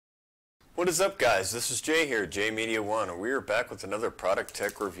What is up, guys? This is Jay here, Jaymediaone, and we are back with another product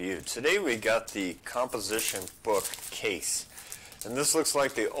tech review. Today we got the composition book case, and this looks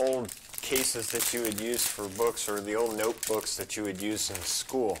like the old cases that you would use for books, or the old notebooks that you would use in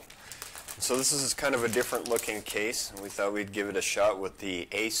school. And so this is kind of a different looking case, and we thought we'd give it a shot with the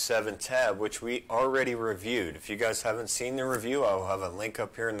A7 tab, which we already reviewed. If you guys haven't seen the review, I'll have a link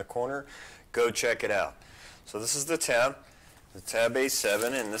up here in the corner. Go check it out. So this is the tab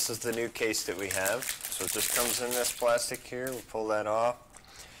A7, and this is the new case that we have. So it just comes in this plastic here. We pull that off,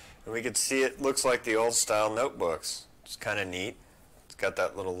 and we can see it looks like the old style notebooks. It's kind of neat. It's got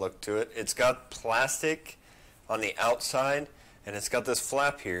that little look to it. It's got plastic on the outside, and it's got this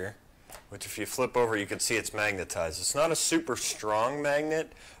flap here, which if you flip over you can see it's magnetized. It's not a super strong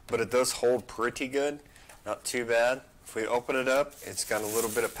magnet, but it does hold pretty good. Not too bad. If we open it up, it's got a little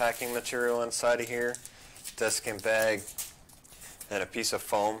bit of packing material inside of here, desk and bag, and a piece of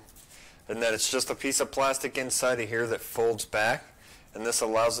foam, and then it's just a piece of plastic inside of here that folds back, and this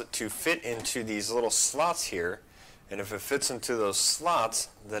allows it to fit into these little slots here, and if it fits into those slots,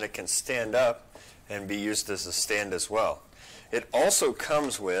 then it can stand up and be used as a stand as well. It also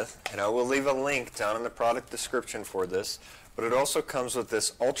comes with, and I will leave a link down in the product description for this, but it also comes with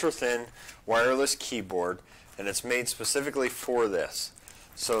this ultra thin wireless keyboard, and it's made specifically for this.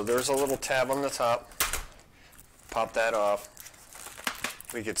 So there's a little tab on the top. Pop that off.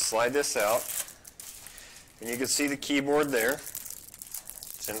 We could slide this out, and you can see the keyboard there.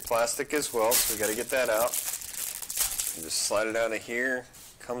 It's in plastic as well, so we got to get that out. You just slide it out of here.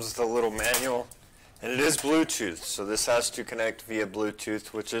 Comes with a little manual, and it is Bluetooth, so this has to connect via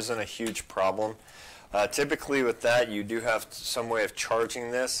Bluetooth, which isn't a huge problem. Typically with that, you do have some way of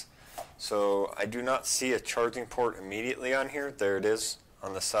charging this, so I do not see a charging port immediately on here. There it is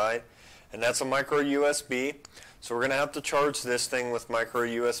on the side, and that's a micro USB. So we're going to have to charge this thing with micro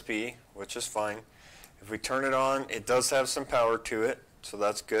USB, which is fine. If we turn it on, it does have some power to it, so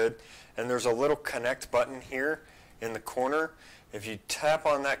that's good. And there's a little connect button here in the corner. If you tap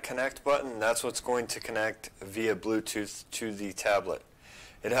on that connect button, that's what's going to connect via Bluetooth to the tablet.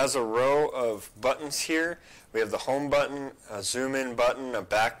 It has a row of buttons here. We have the home button, a zoom in button, a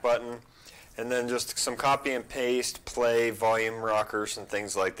back button, and then just some copy and paste, play, volume rockers, and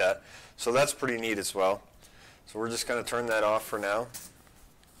things like that. So that's pretty neat as well. So we're just going to turn that off for now.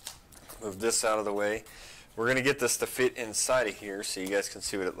 Move this out of the way. We're going to get this to fit inside of here so you guys can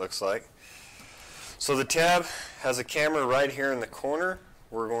see what it looks like. So the tab has a camera right here in the corner.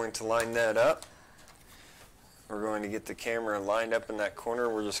 We're going to line that up. We're going to get the camera lined up in that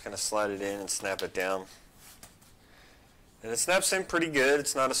corner. We're just going to slide it in and snap it down. And it snaps in pretty good.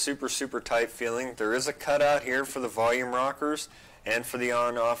 It's not a super tight feeling. There is a cutout here for the volume rockers and for the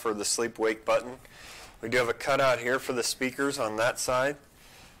on-off or the sleep-wake button. We do have a cutout here for the speakers on that side.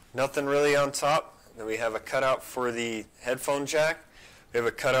 Nothing really on top. Then we have a cutout for the headphone jack. We have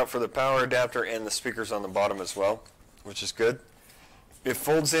a cutout for the power adapter and the speakers on the bottom as well, which is good. It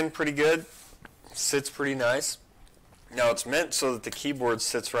folds in pretty good. Sits pretty nice. Now it's meant so that the keyboard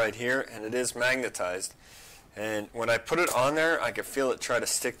sits right here, and it is magnetized. And when I put it on there, I can feel it try to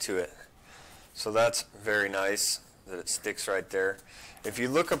stick to it. So that's very nice that it sticks right there. If you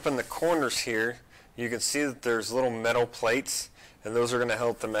look up in the corners here, you can see that there's little metal plates, and those are going to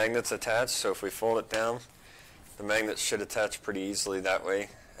help the magnets attach. So if we fold it down, the magnets should attach pretty easily that way.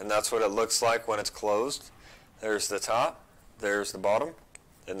 And that's what it looks like when it's closed. There's the top, there's the bottom,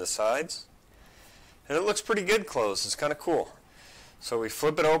 and the sides. And it looks pretty good closed. It's kind of cool. So we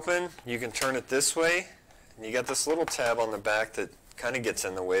flip it open. You can turn it this way, and you got this little tab on the back that kind of gets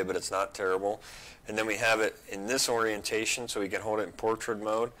in the way, but it's not terrible. And then we have it in this orientation, so we can hold it in portrait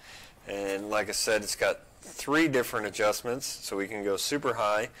mode. And like I said, it's got 3 different adjustments, so we can go super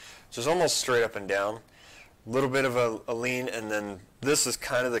high, which is almost straight up and down, a little bit of a lean, and then this is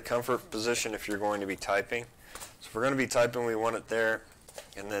kind of the comfort position if you're going to be typing. So if we're going to be typing, we want it there,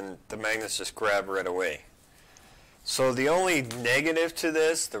 and then the magnets just grab right away. So the only negative to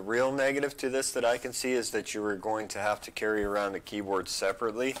this, the real negative to this that I can see, is that you are going to have to carry around the keyboard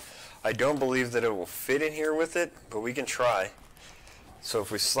separately. I don't believe that it will fit in here with it, but we can try. So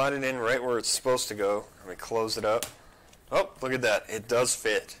if we slide it in right where it's supposed to go, and we close it up, oh, look at that, it does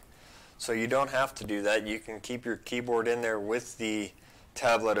fit. So you don't have to do that. You can keep your keyboard in there with the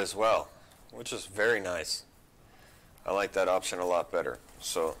tablet as well, which is very nice. I like that option a lot better.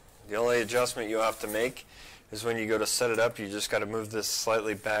 So the only adjustment you have to make is when you go to set it up, you just got to move this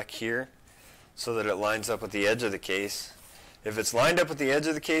slightly back here so that it lines up with the edge of the case. If it's lined up with the edge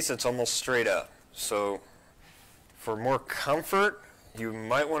of the case, it's almost straight up. So for more comfort, you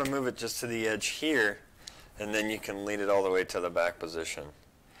might want to move it just to the edge here, and then you can lean it all the way to the back position.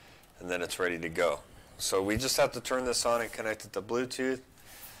 and then it's ready to go. So we just have to turn this on and connect it to Bluetooth,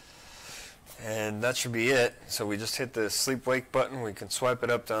 and that should be it. So we just hit the sleep wake button. We can swipe it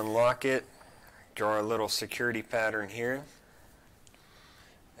up to unlock it, draw a little security pattern here,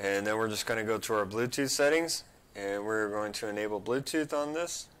 and then we're just going to go to our Bluetooth settings, and we're going to enable Bluetooth on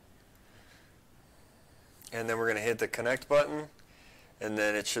this, and then we're going to hit the connect button, and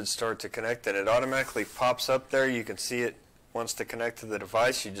then it should start to connect, and it automatically pops up there. You can see it wants to connect to the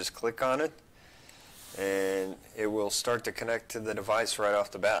device. You just click on it and it will start to connect to the device right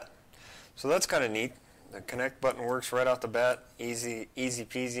off the bat. So that's kind of neat. The connect button works right off the bat, easy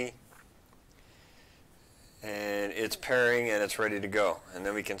peasy, and it's pairing and it's ready to go, and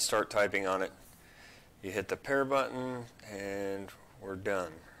then we can start typing on it. You hit the pair button and we're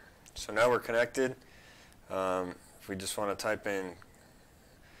done. So now we're connected. If we just want to type in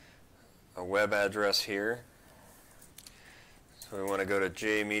a web address here, so we want to go to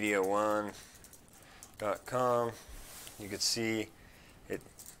Jaymediaone.com. You can see it.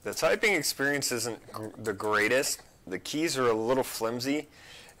 The typing experience isn't the greatest. The keys are a little flimsy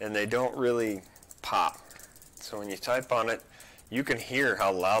and they don't really pop. So when you type on it, you can hear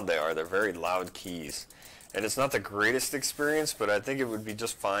how loud they are. They're very loud keys. And it's not the greatest experience, but I think it would be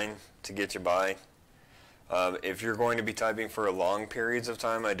just fine to get you by. If you're going to be typing for long periods of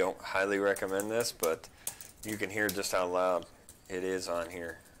time, I don't highly recommend this, but you can hear just how loud it is on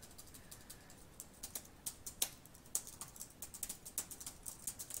here.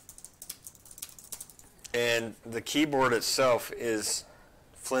 And the keyboard itself is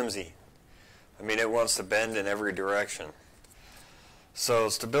flimsy. I mean, it wants to bend in every direction. So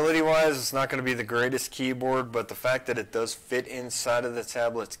stability-wise, it's not going to be the greatest keyboard, but the fact that it does fit inside of the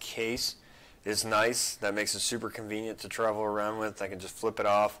tablet's case is nice. That makes it super convenient to travel around with. I can just flip it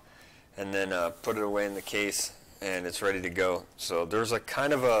off and then put it away in the case, and it's ready to go. So there's a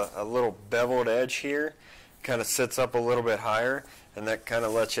kind of a little beveled edge here. Kind of sits up a little bit higher, and that kind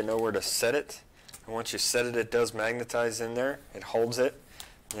of lets you know where to set it. And once you set it, it does magnetize in there. It holds it,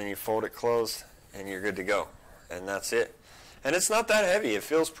 and then you fold it closed, and you're good to go. And that's it. And it's not that heavy. It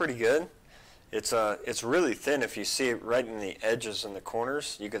feels pretty good. It's really thin. If you see it right in the edges and the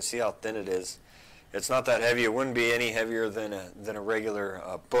corners, you can see how thin it is. It's not that heavy. It wouldn't be any heavier than a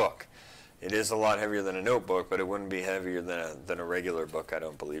regular book. It is a lot heavier than a notebook, but it wouldn't be heavier than a regular book, I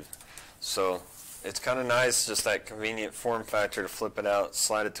don't believe. So it's kind of nice, just that convenient form factor to flip it out,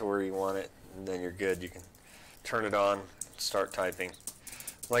 slide it to where you want it, and then you're good. You can turn it on, start typing.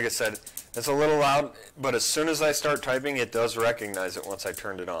 Like I said, it's a little loud, but as soon as I start typing, it does recognize it once I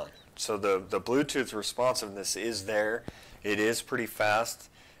turned it on. So the Bluetooth responsiveness is there. It is pretty fast,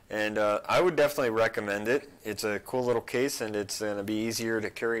 and I would definitely recommend it. It's a cool little case, and it's going to be easier to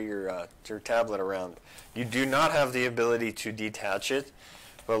carry your tablet around. You do not have the ability to detach it,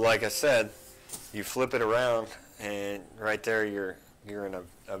 but like I said, you flip it around, and right there you're in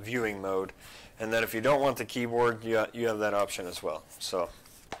a viewing mode. And then if you don't want the keyboard, you have that option as well. So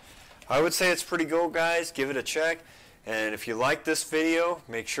I would say it's pretty cool, guys. Give it a check. And if you like this video,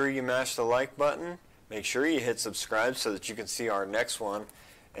 make sure you mash the like button. Make sure you hit subscribe so that you can see our next one.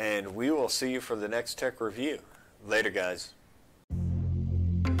 And we will see you for the next tech review. Later, guys.